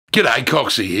G'day,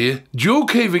 Coxie here. Dual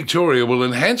Key Victoria will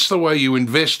enhance the way you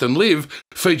invest and live,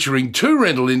 featuring 2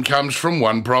 rental incomes from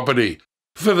 1 property.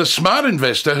 For the smart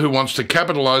investor who wants to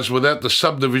capitalise without the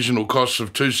subdivisional costs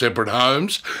of 2 separate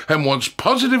homes and wants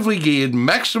positively geared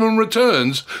maximum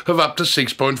returns of up to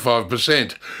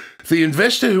 6.5%. The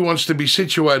investor who wants to be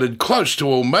situated close to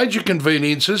all major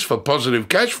conveniences for positive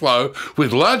cash flow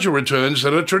with larger returns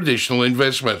than a traditional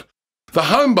investment. The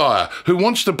home buyer who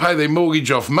wants to pay their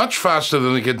mortgage off much faster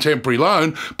than a contemporary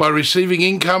loan by receiving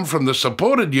income from the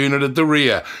supported unit at the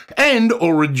rear, and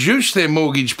or reduce their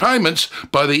mortgage payments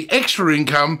by the extra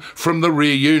income from the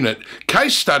rear unit.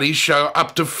 Case studies show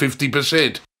up to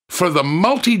 50%. For the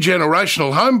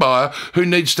multi-generational home buyer who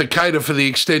needs to cater for the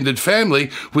extended family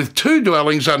with 2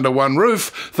 dwellings under 1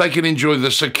 roof, they can enjoy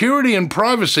the security and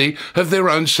privacy of their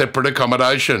own separate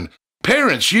accommodation.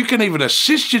 Parents, you can even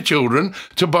assist your children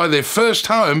to buy their first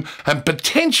home and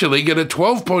potentially get a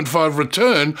 12.5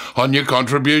 return on your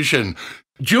contribution.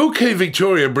 Dual Key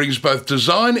Victoria brings both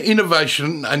design,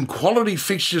 innovation and quality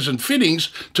fixtures and fittings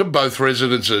to both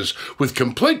residences, with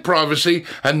complete privacy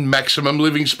and maximum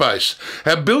living space.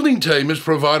 Our building team has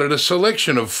provided a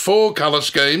selection of 4 colour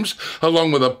schemes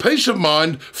along with a peace of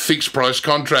mind fixed price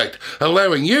contract,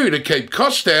 allowing you to keep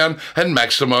costs down and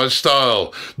maximise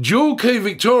style. Dual Key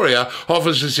Victoria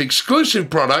offers this exclusive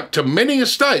product to many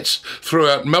estates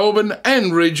throughout Melbourne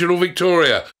and regional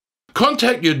Victoria.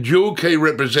 Contact your Dual Key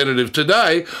representative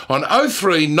today on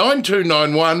 03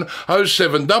 9291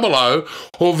 0700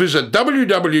 or visit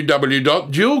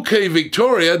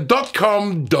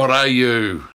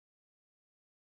www.dualkeyvictoria.com.au.